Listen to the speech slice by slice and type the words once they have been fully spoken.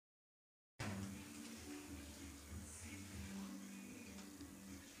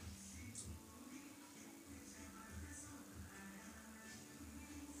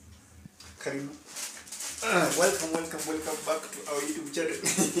Karibu. Welcome back to our YouTube channel.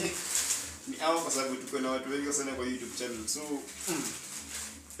 Ni hawa kwa sababu tuko na watu wengi sana kwa YouTube channel. So,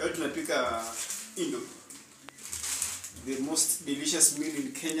 leo tunapika Indomie. The most delicious meal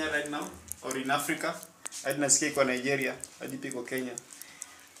in Kenya right now or in Africa. Hadi nasikia kwa Nigeria, hadi pia kwa Kenya.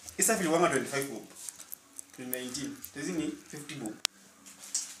 Isa filiwanga 25 bob. 2019. Tezi ni 50 bob.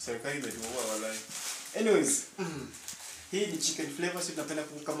 Serikali imetuua walai. Anyways, hii ni chicken flavor. Sisi tunapenda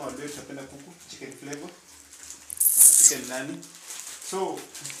kuku kama wale tunapenda kuku, chicken flavor. Chicken nani? So,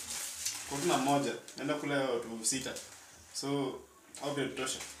 kwa tuna moja, naenda kula watu 6. So, au ndio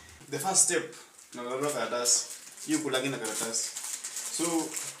tutosha. The first step, na loloka karatasi. Hiyo kulagi na karatasi. So,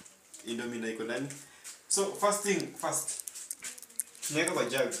 Indomie na iko ndani. So, first. Tunaweka kwa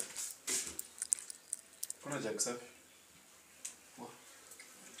jug. Kuna jug safi.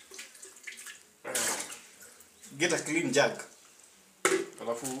 Get a clean jug.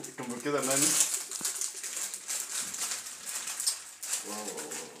 Alafu tumbukiza ndani. Wow.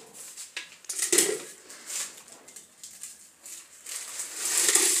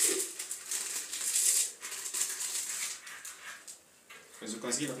 As you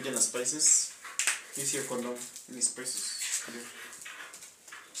can see, nakuja na spices. This here condom, any spices.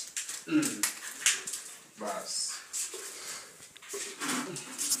 Bas.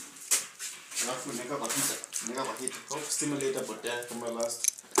 Alafu neka kwa hita. Hope stimulator potea kama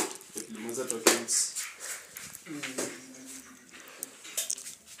last. Tulimaliza tokens.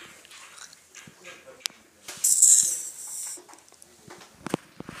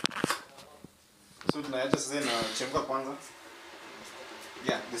 So tunaacha sasa na chemka kwanza.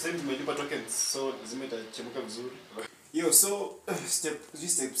 Yeah, the same tumelipa tokens. So lazima itachemka vizuri. Yo, so step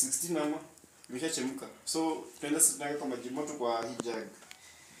 16 mama imeshachemka. So tunaenda sasa tunaweka kwa maji moto kwa hii jug.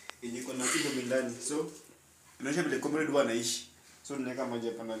 Iko na Indomie ndani. So inaonyesha vile Comrade anaishi. So tunaweka maji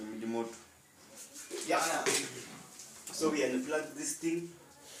hapa ndani maji moto. Yeah. So we unplug this thing.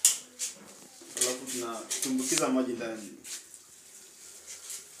 Alafu tunatumbukiza maji ndani.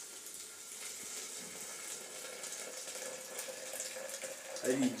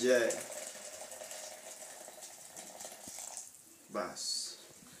 Hadi jae. Bas.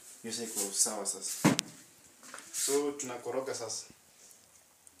 Yote iko sawa sasa. So tunakoroga sasa.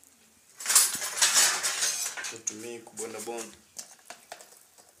 Tutumie kubonda bonda.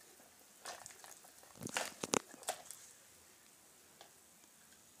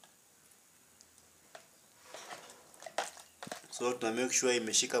 So tuna make sure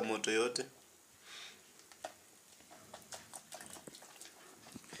imeshika moto yote.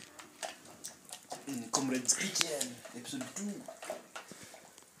 Comrade's Kitchen episode 2.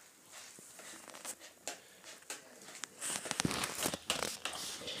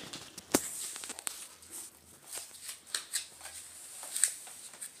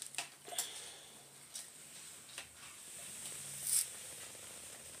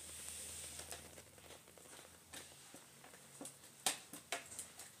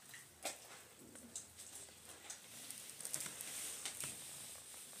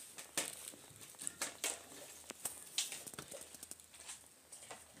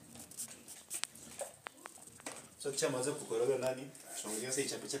 So chamaza kukoroga ndani. Tunaongeza sasa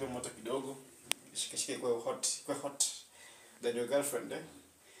ichape moto kidogo. Shike kwa hot. Then your girlfriend, eh?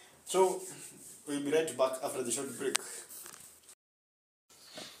 So we'll be right back after the short break.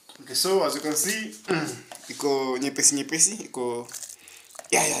 Okay, so as you can see, iko nyepesi, iko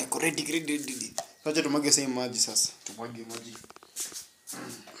iko ready. Sasa tumwage sasa maji sasa. Tumwage maji.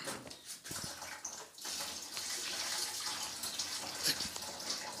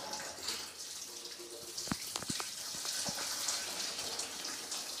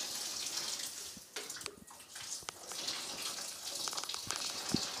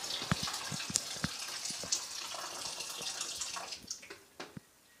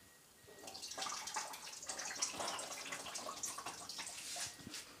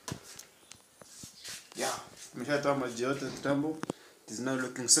 Yeah, tumeshatoa maji yote kitambo. It is now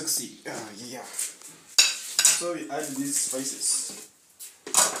looking sexy. Yeah. So we add these spices.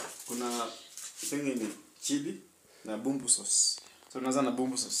 Kuna pengine chili na bumbu sauce. So tunaanza na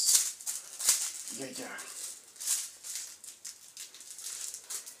bumbu sauce. Yeah.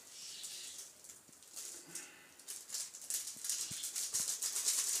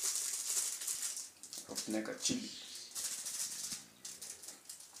 Tunaweka chili.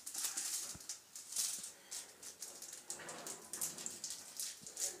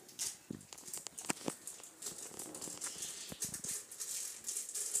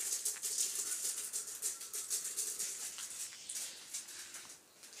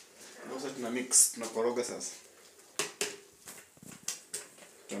 Sasa tuna mix, tunakoroga sasa.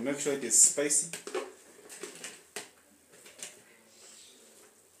 make sure it is spicy.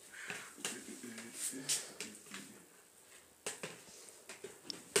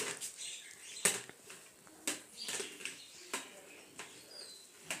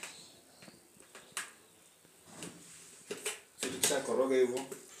 Koroga hivyo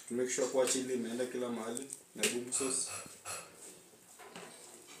to make sure kwa chili imeenda kila mahali na boom sauce.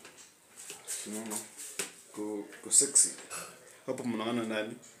 Unaona ko sexy hapo, mnaona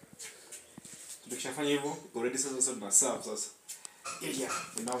nani? Tukishafanya hivyo already, sasa tuna serve sasa. Yeah,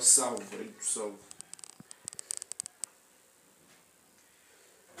 we now serve, ready to serve.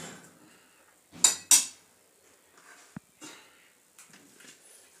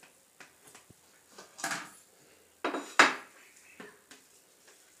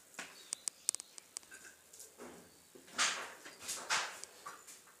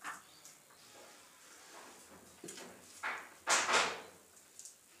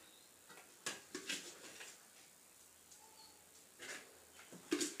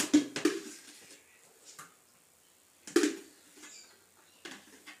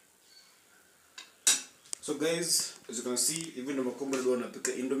 So guys, as you can see, even though Comrade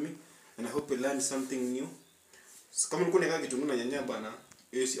wanapika Indomie, and I hope you learned something new. So kama ulikuwa unataka kitunguu na nyanya bana,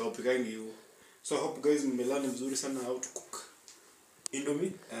 yes, au pikangi hiyo. So I hope guys mmelearn vizuri sana how to cook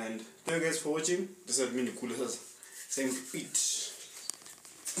Indomie, and thank you guys for watching. This has been cool sasa. Time to eat.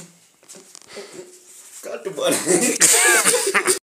 Cut bana.